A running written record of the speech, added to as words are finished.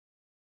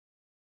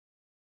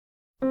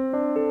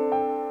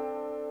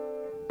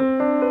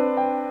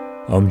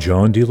I'm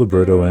John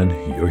DiLiberto, and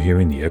you're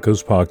hearing the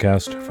Echoes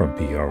podcast from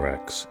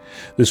PRX.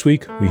 This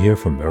week, we hear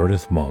from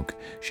Meredith Monk.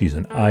 She's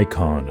an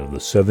icon of the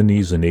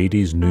 70s and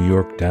 80s New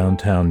York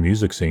downtown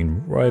music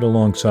scene, right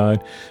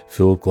alongside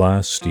Philip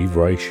Glass, Steve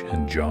Reich,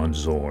 and John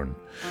Zorn.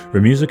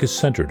 Her music is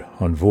centered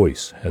on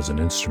voice as an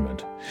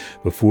instrument.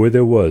 Before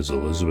there was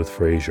Elizabeth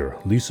Fraser,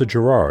 Lisa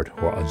Gerrard,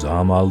 or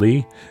Azam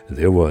Ali,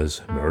 there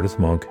was Meredith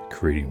Monk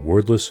creating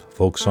wordless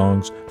folk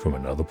songs from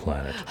another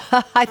planet.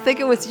 I think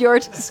it was your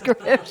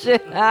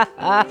description,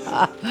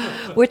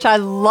 which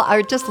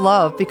I just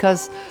love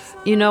because,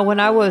 you know, when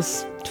I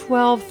was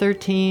 12,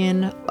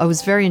 13, I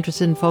was very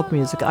interested in folk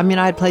music. I mean,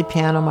 I had played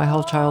piano my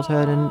whole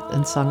childhood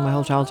and sung my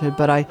whole childhood,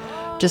 but I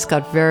just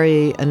got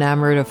very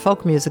enamored of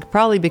folk music,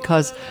 probably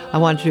because I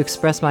wanted to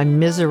express my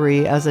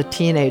misery as a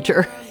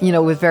teenager, you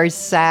know, with very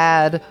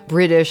sad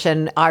British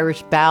and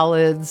Irish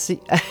ballads. You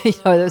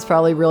know, that's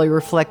probably really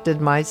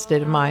reflected my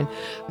state of mind.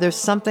 There's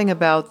something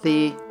about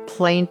the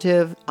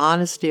plaintive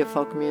honesty of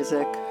folk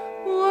music.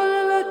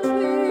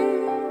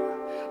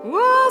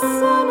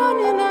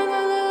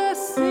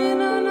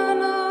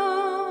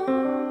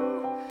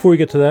 Before we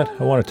get to that,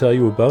 I want to tell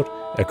you about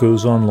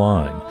Echoes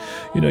Online.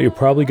 You know, you're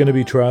probably going to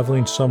be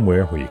traveling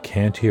somewhere where you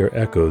can't hear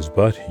echoes,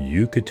 but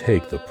you could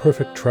take the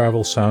perfect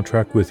travel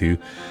soundtrack with you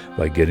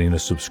by getting a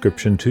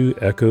subscription to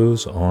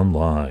Echoes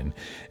Online.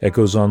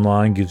 Echoes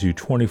Online gives you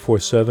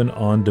 24/7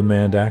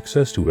 on-demand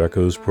access to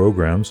Echoes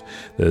programs.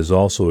 There's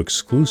also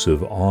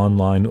exclusive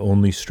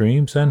online-only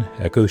streams and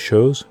Echoes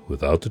shows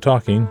without the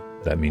talking.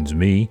 That means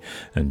me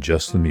and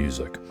just the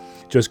music.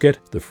 Just get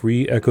the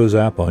free Echoes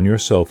app on your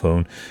cell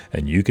phone,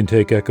 and you can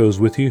take Echoes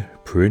with you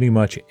pretty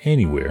much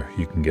anywhere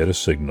you can get a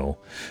signal.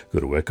 Go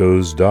to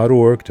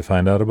echoes.org to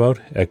find out about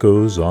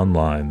Echoes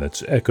Online.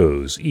 That's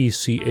Echoes,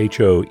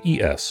 ECHOES.org,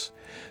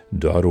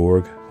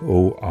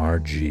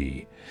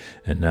 O-R-G.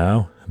 And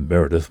now,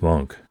 Meredith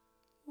Monk.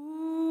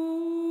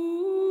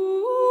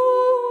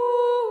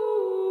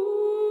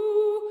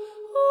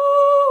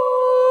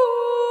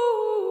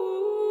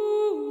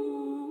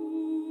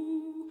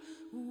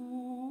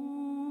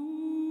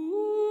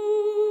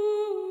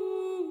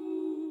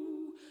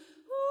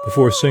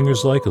 Before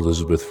singers like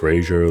Elizabeth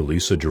Fraser,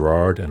 Lisa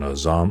Gerrard, and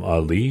Azam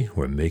Ali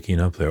were making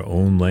up their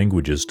own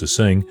languages to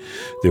sing,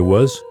 there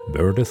was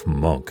Meredith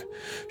Monk.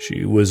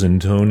 She was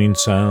intoning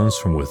sounds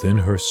from within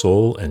her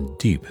soul and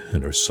deep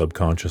in her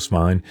subconscious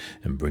mind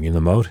and bringing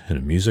them out in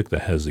a music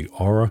that has the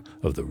aura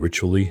of the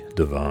ritually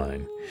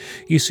divine.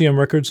 ECM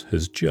Records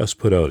has just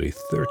put out a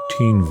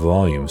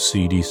 13-volume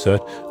CD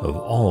set of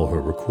all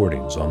her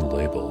recordings on the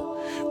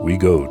label. We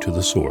go to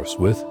the source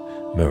with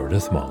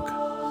Meredith Monk.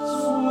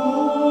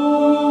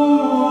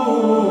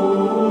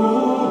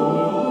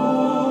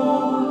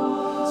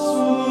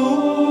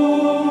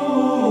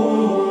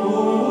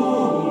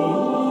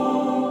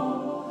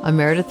 I'm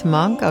Meredith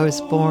Monk. I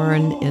was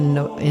born in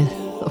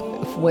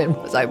when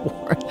was I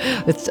born?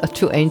 It's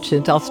too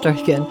ancient. I'll start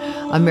again.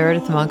 I'm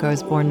Meredith Monk. I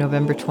was born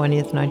November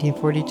 20th,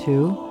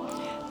 1942,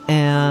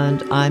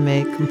 and I'm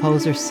a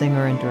composer,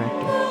 singer, and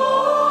director.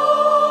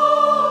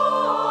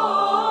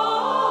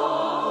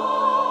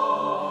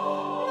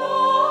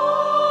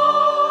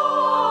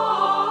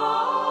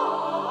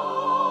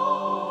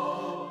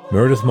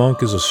 Meredith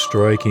Monk is a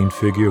striking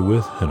figure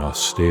with an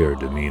austere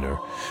demeanor.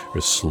 Her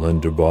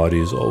slender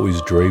body is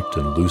always draped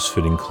in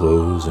loose-fitting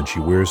clothes, and she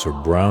wears her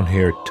brown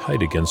hair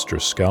tight against her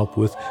scalp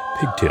with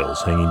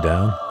pigtails hanging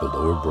down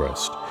below her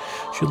breast.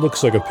 She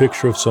looks like a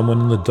picture of someone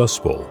in the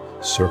Dust Bowl,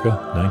 circa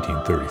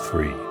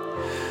 1933.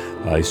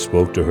 I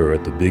spoke to her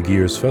at the Big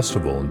Ears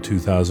Festival in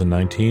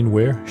 2019,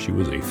 where she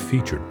was a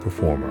featured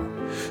performer.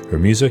 Her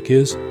music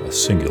is a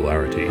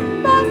singularity.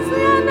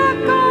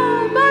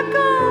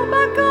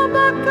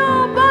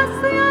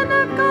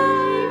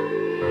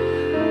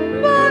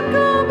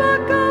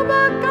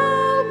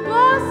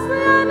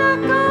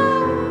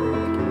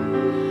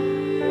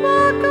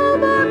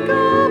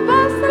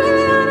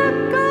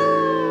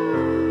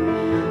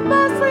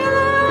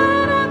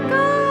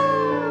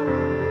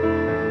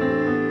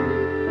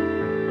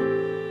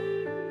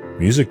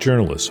 Music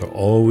journalists are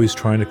always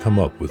trying to come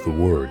up with the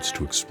words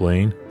to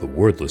explain the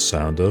wordless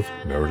sound of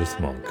Meredith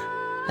Monk.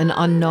 An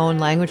unknown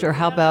language, or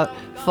how about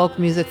folk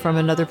music from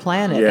another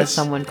planet, yes, as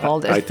someone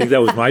called it? I think that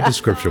was my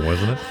description,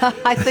 wasn't it?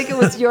 I think it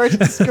was your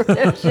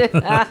description,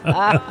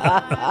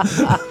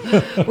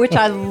 which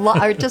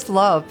I just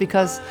love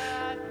because,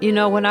 you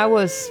know, when I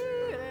was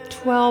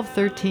 12,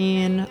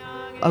 13,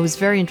 I was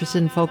very interested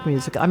in folk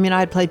music. I mean, I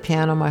had played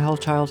piano my whole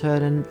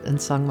childhood and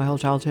sung my whole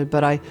childhood,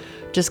 but I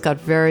just got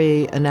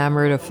very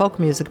enamored of folk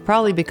music,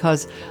 probably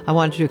because I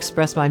wanted to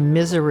express my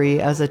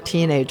misery as a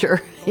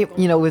teenager,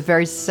 you know, with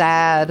very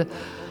sad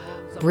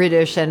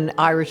British and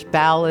Irish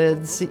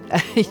ballads. You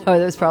know,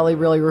 that's probably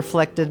really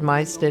reflected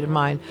my state of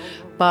mind.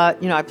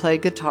 But, you know, I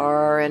played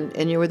guitar, and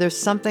you know, there's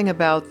something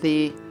about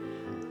the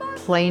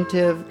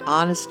plaintive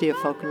honesty of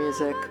folk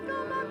music.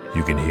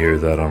 You can hear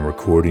that on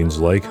recordings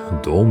like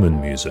Dolman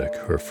Music,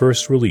 her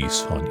first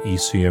release on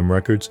ECM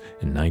Records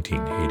in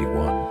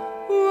 1981.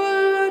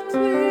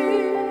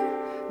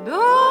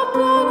 Don't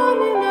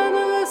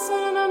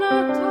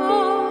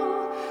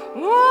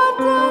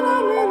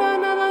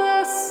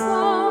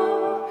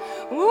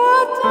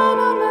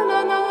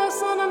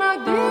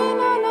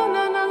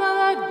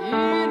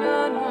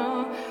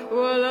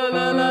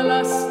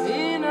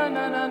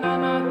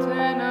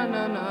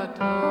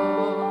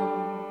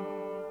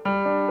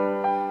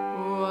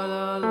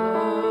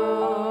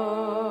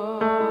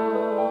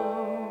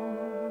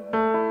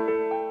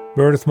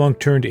Meredith Monk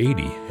turned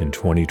 80 in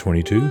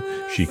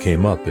 2022. She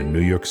came up in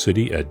New York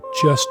City at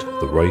just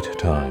the right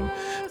time.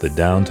 The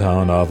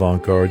downtown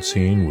avant-garde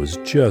scene was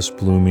just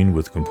blooming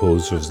with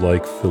composers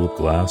like Philip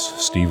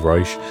Glass, Steve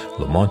Reich,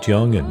 Lamont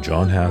Young, and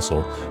John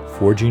Hassel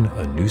forging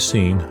a new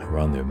scene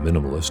around their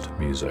minimalist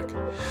music.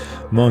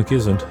 Monk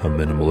isn't a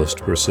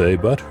minimalist per se,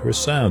 but her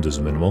sound is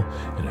minimal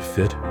and it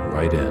fit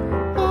right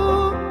in.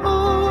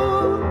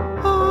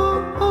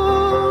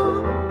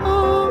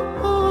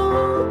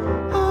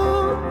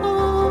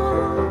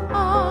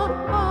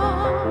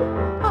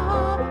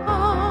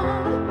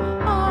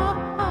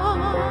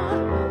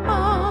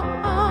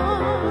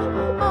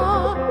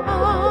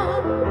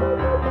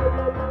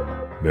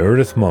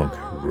 Meredith Monk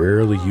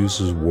rarely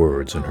uses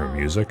words in her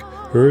music.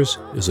 Hers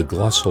is a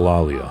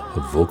glossolalia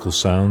of vocal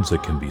sounds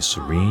that can be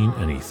serene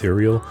and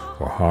ethereal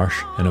or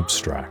harsh and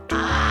abstract. But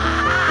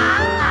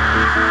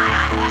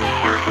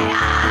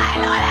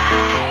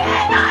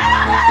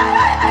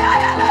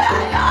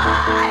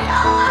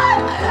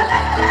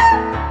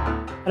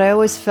I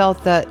always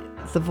felt that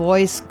the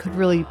voice could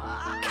really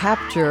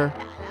capture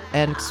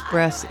and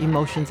express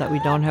emotions that we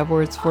don't have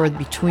words for,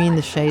 between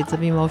the shades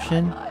of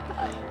emotion.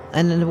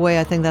 And in a way,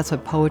 I think that's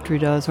what poetry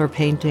does, or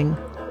painting.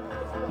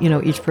 You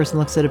know, each person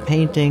looks at a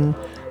painting,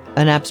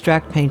 an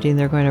abstract painting,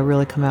 they're going to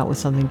really come out with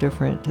something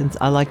different. And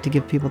I like to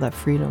give people that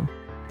freedom.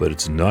 But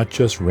it's not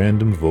just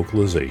random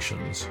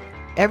vocalizations.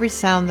 Every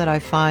sound that I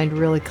find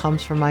really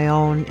comes from my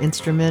own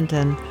instrument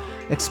and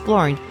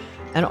exploring.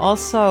 And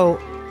also,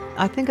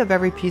 I think of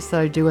every piece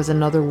that I do as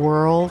another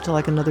world,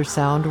 like another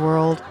sound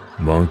world.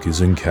 Monk is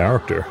in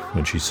character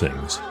when she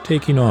sings,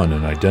 taking on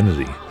an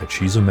identity that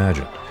she's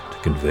imagined to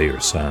convey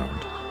her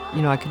sound.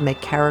 You know, I could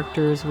make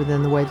characters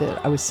within the way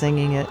that I was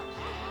singing it.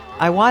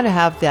 I want to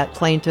have that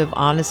plaintive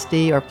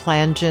honesty or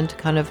plangent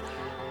kind of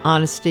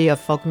honesty of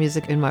folk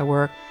music in my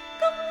work.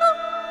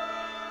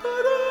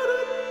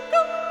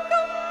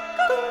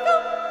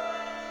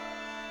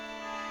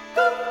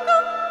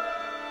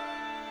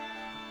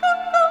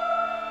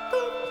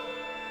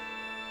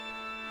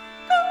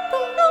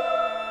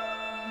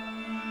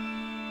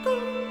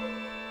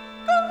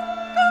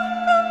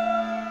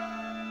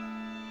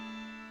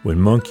 When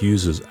Monk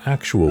uses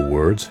actual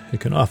words, it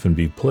can often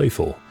be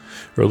playful.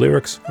 Her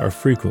lyrics are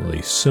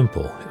frequently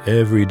simple,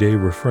 everyday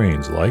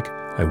refrains like,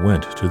 "I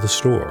went to the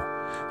store."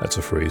 That's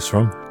a phrase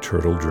from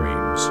Turtle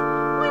Dreams.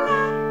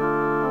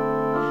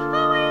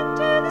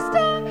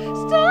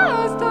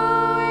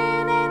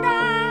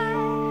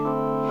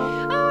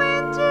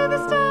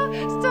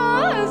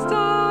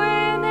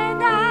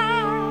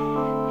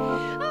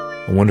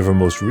 In one of her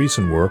most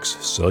recent works,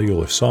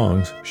 Cellular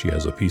Songs, she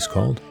has a piece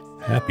called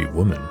Happy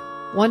Woman.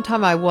 One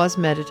time I was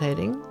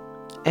meditating,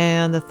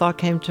 and the thought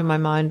came to my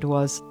mind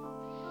was,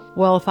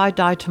 well, if I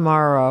die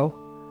tomorrow,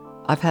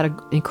 I've had an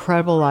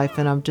incredible life,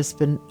 and I've just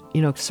been,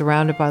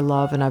 surrounded by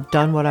love, and I've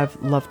done what I've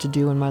loved to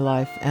do in my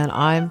life, and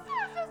I'm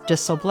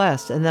just so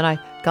blessed. And then I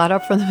got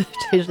up from the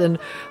meditation and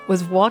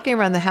was walking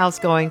around the house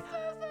going,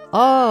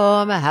 oh,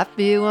 I'm a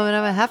happy woman,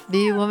 I'm a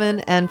happy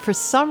woman. And for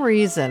some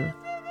reason,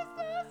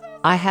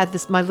 I had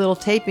my little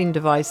taping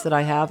device that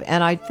I have,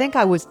 and I think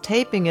I was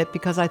taping it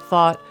because I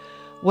thought,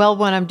 well,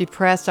 when I'm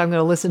depressed, I'm going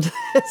to listen to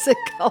this and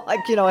go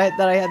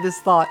that I had this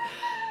thought.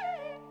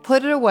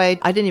 Put it away.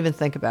 I didn't even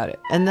think about it.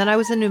 And then I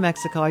was in New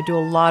Mexico. I do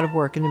a lot of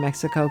work in New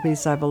Mexico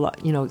because I have a lot,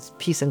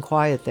 peace and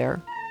quiet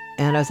there.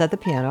 And I was at the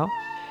piano,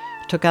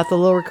 took out the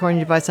little recording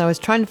device, and I was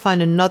trying to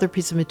find another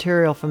piece of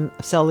material from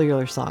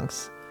Cellular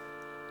Songs.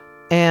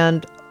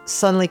 And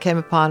suddenly came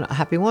upon A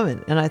Happy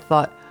Woman. And I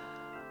thought,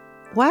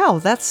 wow,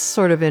 that's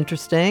sort of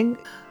interesting.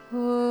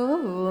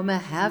 Oh, I'm a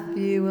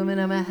happy woman,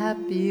 I'm a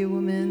happy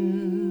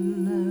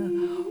woman.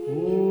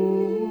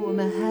 Oh, I'm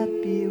a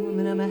happy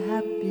woman, I'm a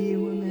happy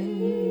woman.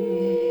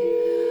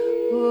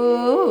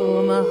 Oh,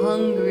 I'm a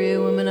hungry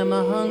woman, I'm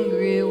a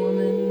hungry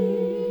woman.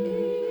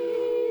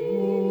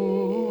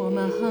 Oh, I'm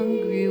a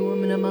hungry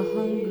woman, I'm a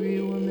hungry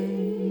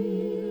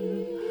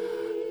woman.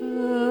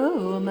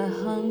 Oh, I'm a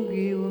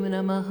hungry woman,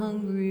 I'm a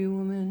hungry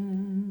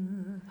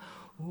woman.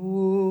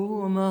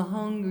 Oh, I'm a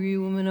hungry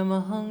woman, I'm a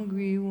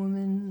hungry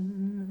woman.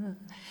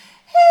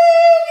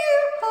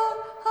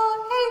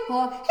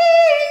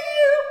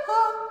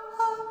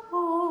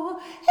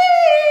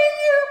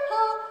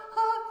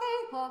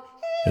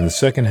 In the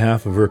second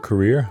half of her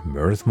career,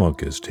 Meredith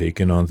Monk has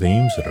taken on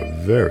themes that are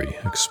very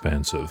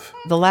expansive.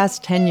 The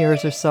last 10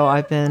 years or so,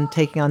 I've been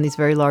taking on these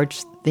very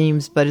large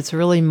themes, but it's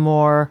really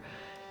more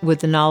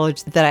with the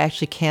knowledge that I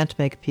actually can't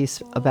make a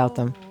piece about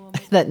them,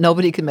 that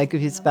nobody can make a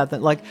piece about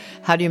them. Like,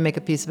 how do you make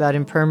a piece about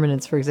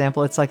impermanence, for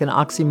example? It's like an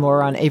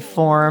oxymoron, a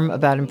form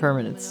about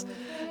impermanence.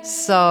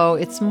 So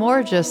it's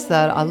more just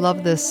that I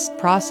love this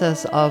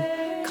process of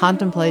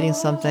contemplating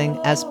something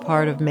as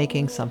part of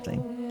making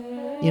something.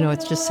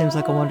 It just seems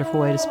like a wonderful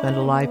way to spend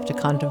a life, to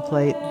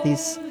contemplate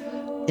these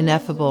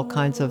ineffable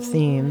kinds of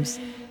themes.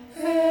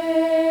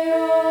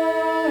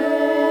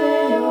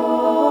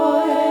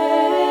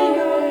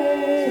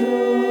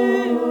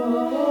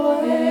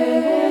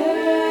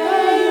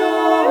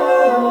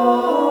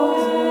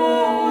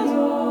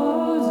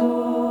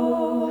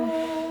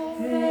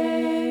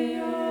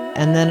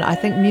 And then I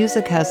think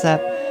music has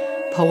that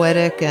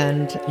poetic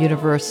and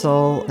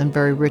universal and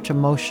very rich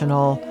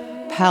emotional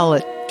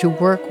palette to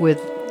work with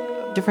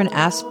different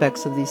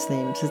aspects of these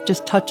themes. It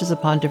just touches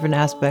upon different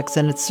aspects,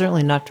 and it's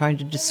certainly not trying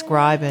to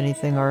describe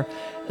anything or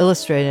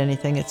illustrate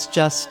anything. It's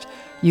just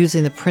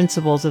using the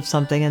principles of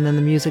something, and then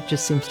the music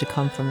just seems to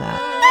come from that.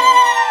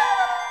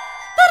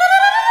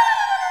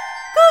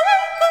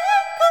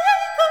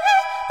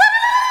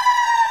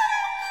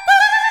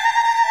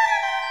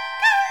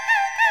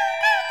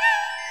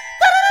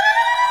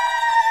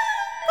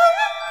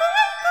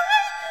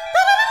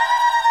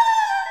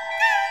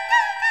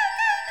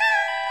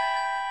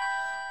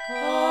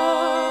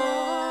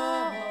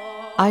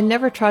 I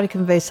never try to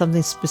convey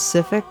something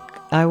specific.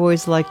 I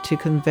always like to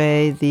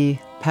convey the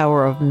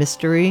power of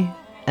mystery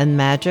and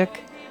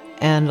magic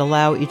and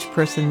allow each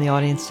person in the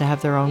audience to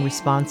have their own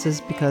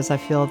responses, because I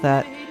feel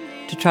that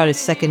to try to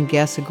second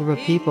guess a group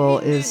of people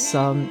is,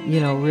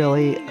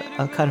 really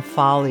a kind of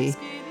folly,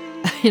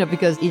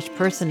 because each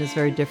person is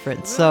very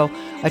different. So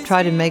I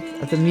try to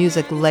make the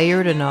music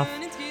layered enough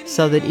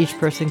so that each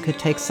person could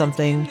take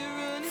something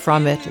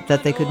from it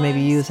that they could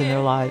maybe use in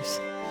their lives.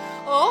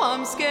 Oh,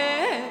 I'm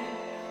scared.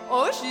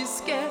 Oh, she's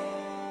scared.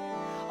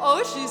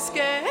 Oh, she's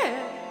scared.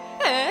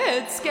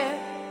 It's scared.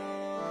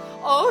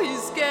 Oh,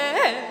 he's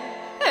scared.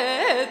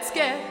 It's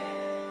scared.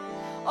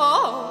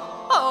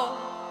 Oh,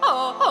 oh,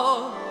 oh,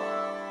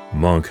 oh.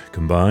 Monk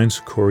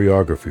combines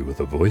choreography with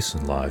a voice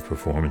in live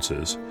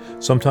performances.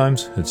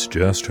 Sometimes it's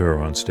just her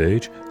on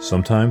stage,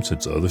 sometimes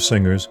it's other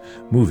singers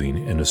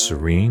moving in a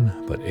serene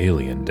but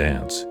alien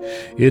dance.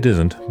 It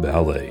isn't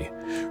ballet.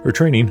 Her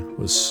training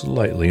was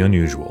slightly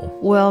unusual.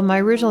 Well, my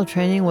original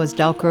training was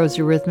Dalcroze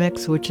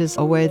Eurythmics, which is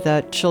a way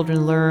that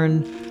children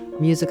learn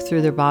music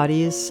through their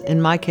bodies.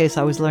 In my case,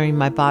 I was learning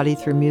my body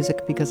through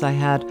music because I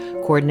had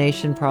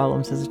coordination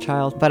problems as a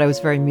child, but I was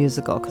very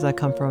musical because I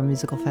come from a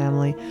musical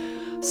family.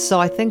 So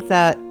I think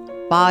that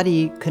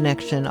body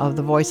connection of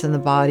the voice and the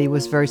body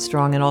was very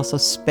strong, and also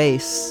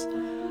space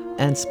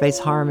and space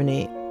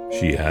harmony.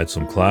 She had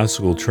some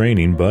classical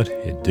training, but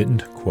it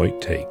didn't quite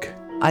take.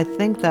 I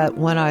think that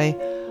when I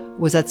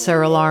was at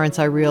Sarah Lawrence,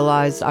 I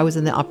realized I was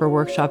in the opera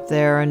workshop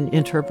there and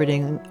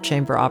interpreting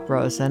chamber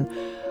operas, and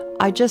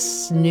I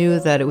just knew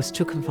that it was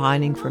too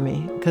confining for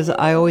me because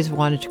I always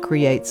wanted to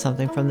create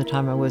something from the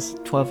time I was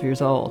 12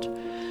 years old.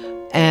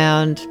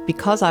 And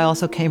because I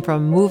also came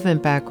from a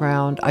movement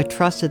background, I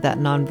trusted that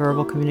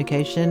nonverbal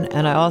communication,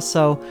 and I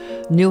also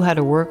knew how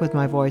to work with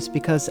my voice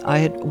because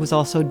was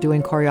also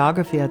doing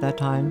choreography at that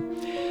time.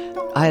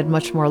 I had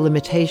much more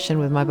limitation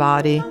with my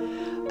body.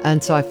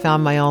 And so I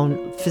found my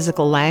own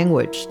physical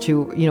language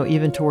to,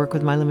 even to work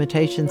with my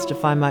limitations, to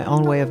find my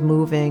own way of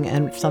moving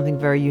and something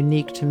very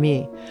unique to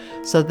me.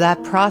 So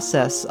that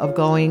process of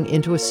going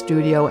into a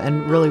studio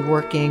and really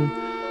working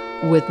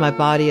with my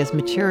body as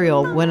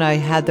material, when I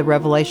had the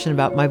revelation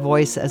about my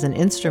voice as an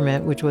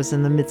instrument, which was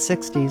in the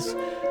mid-'60s,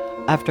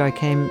 after I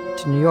came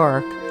to New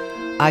York,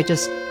 I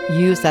just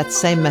used that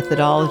same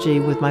methodology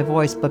with my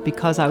voice, but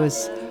because I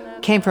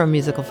came from a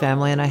musical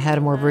family and I had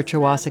a more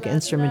virtuosic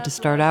instrument to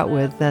start out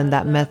with, then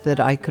that method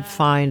I could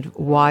find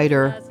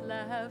wider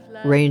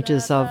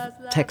ranges of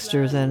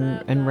textures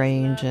and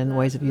range and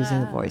ways of using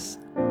the voice.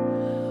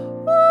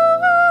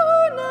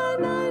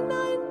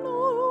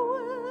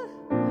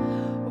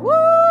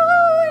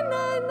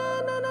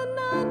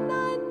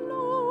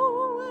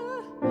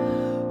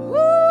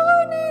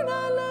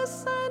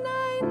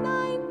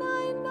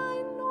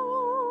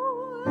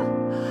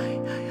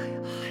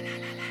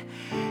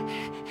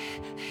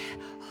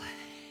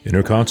 In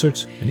her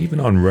concerts, and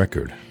even on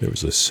record, there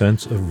was a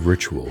sense of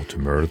ritual to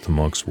Meredith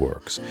Monk's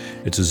works.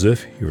 It's as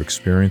if you're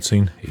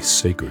experiencing a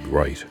sacred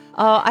rite.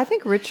 I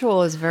think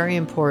ritual is very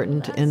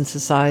important in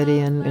society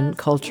and in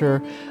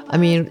culture. I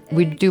mean,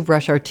 we do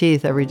brush our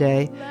teeth every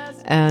day,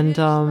 and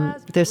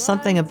there's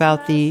something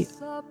about the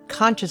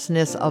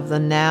consciousness of the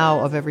now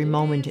of every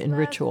moment in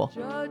ritual.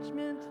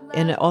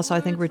 And also,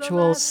 I think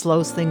ritual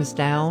slows things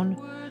down,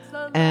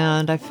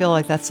 and I feel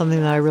like that's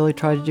something that I really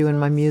try to do in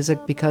my music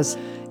because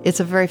it's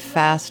a very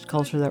fast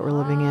culture that we're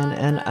living in,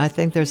 and I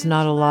think there's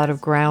not a lot of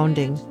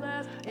grounding.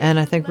 And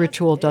I think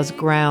ritual does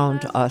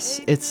ground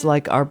us. It's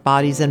like our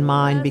bodies and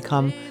mind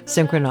become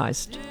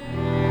synchronized.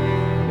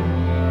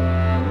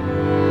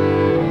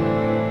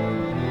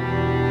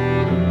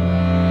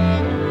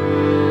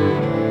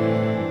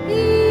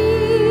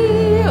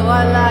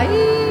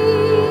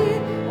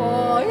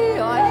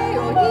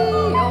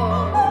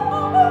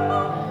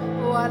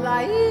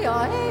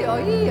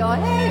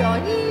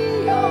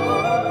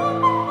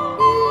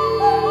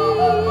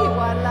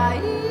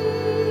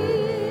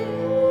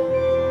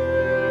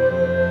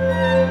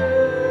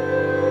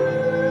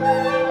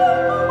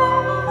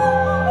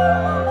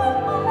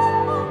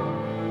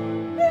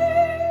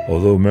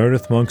 Although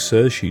Meredith Monk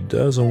says she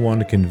doesn't want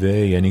to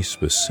convey any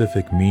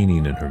specific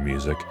meaning in her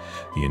music,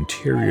 the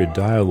interior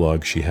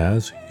dialogue she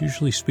has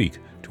usually speak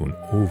to an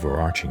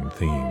overarching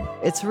theme.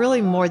 It's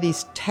really more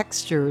these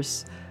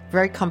textures,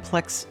 very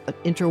complex,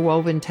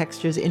 interwoven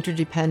textures,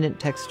 interdependent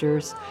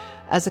textures,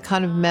 as a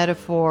kind of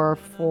metaphor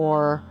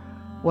for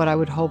what I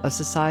would hope a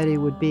society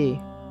would be,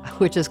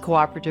 which is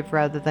cooperative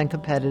rather than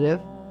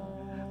competitive,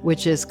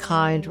 which is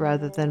kind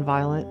rather than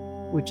violent,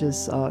 which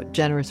is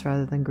generous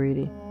rather than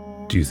greedy.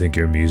 Do you think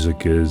your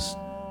music is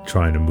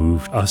trying to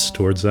move us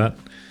towards that?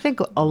 I think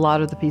a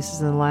lot of the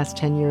pieces in the last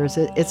 10 years,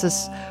 it's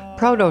a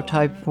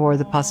prototype for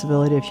the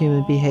possibility of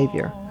human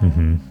behavior,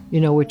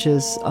 which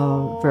is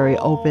very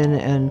open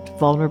and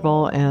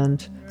vulnerable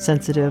and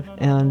sensitive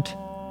and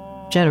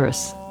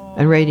generous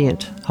and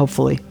radiant,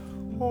 hopefully.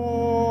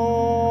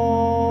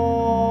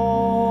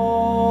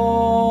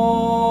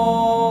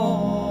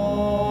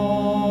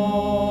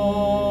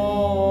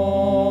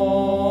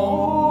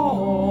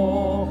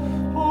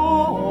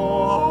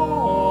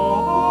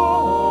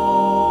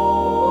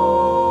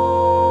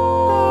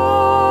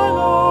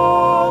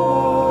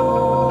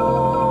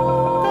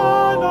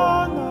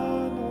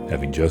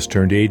 Having just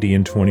turned 80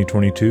 in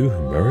 2022,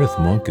 Meredith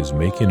Monk is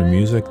making a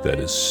music that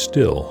is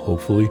still,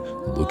 hopefully,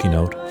 looking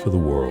out for the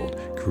world,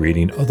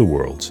 creating other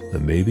worlds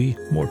that may be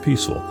more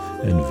peaceful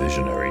and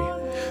visionary.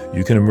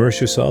 You can immerse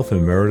yourself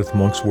in Meredith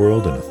Monk's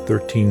world in a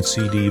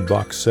 13-CD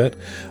box set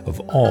of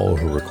all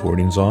her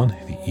recordings on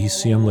the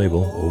ECM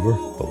label over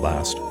the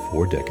last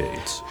 4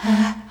 decades.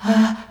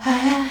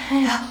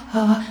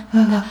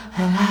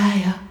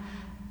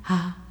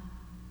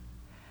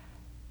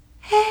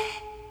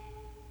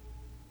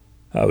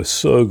 I was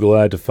so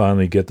glad to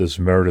finally get this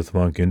Meredith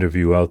Monk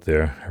interview out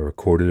there. I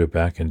recorded it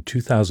back in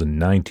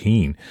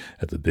 2019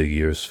 at the Big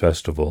Ears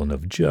Festival and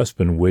have just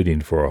been waiting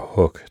for a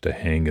hook to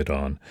hang it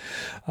on.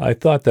 I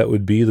thought that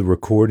would be the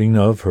recording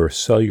of her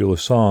cellular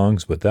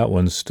songs, but that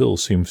one still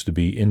seems to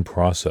be in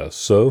process.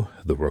 So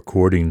the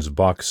recordings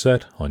box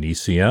set on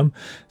ECM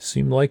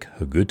seemed like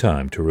a good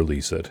time to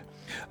release it.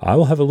 I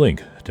will have a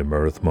link to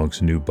Meredith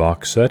Monk's new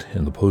box set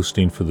in the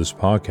posting for this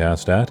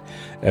podcast at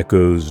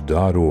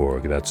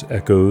echoes.org. That's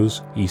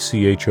echoes,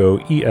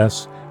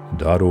 ECHOES.org,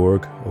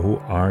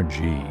 O-R-G.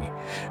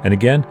 And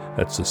again,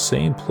 that's the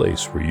same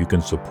place where you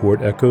can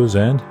support Echoes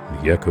and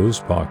the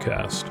Echoes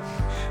podcast.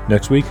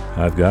 Next week,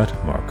 I've got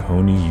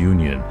Marconi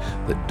Union,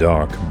 the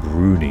dark,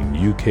 brooding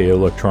UK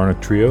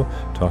electronic trio,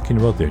 talking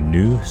about their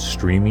new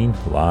streaming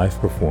live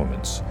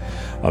performance.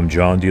 I'm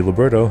John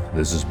DiLiberto.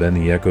 This has been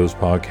the Echoes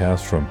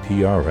podcast from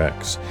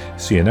PRX.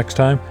 See you next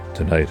time,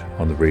 tonight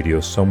on the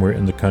radio somewhere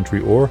in the country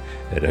or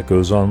at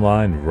Echoes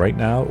Online right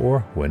now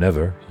or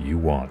whenever you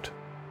want.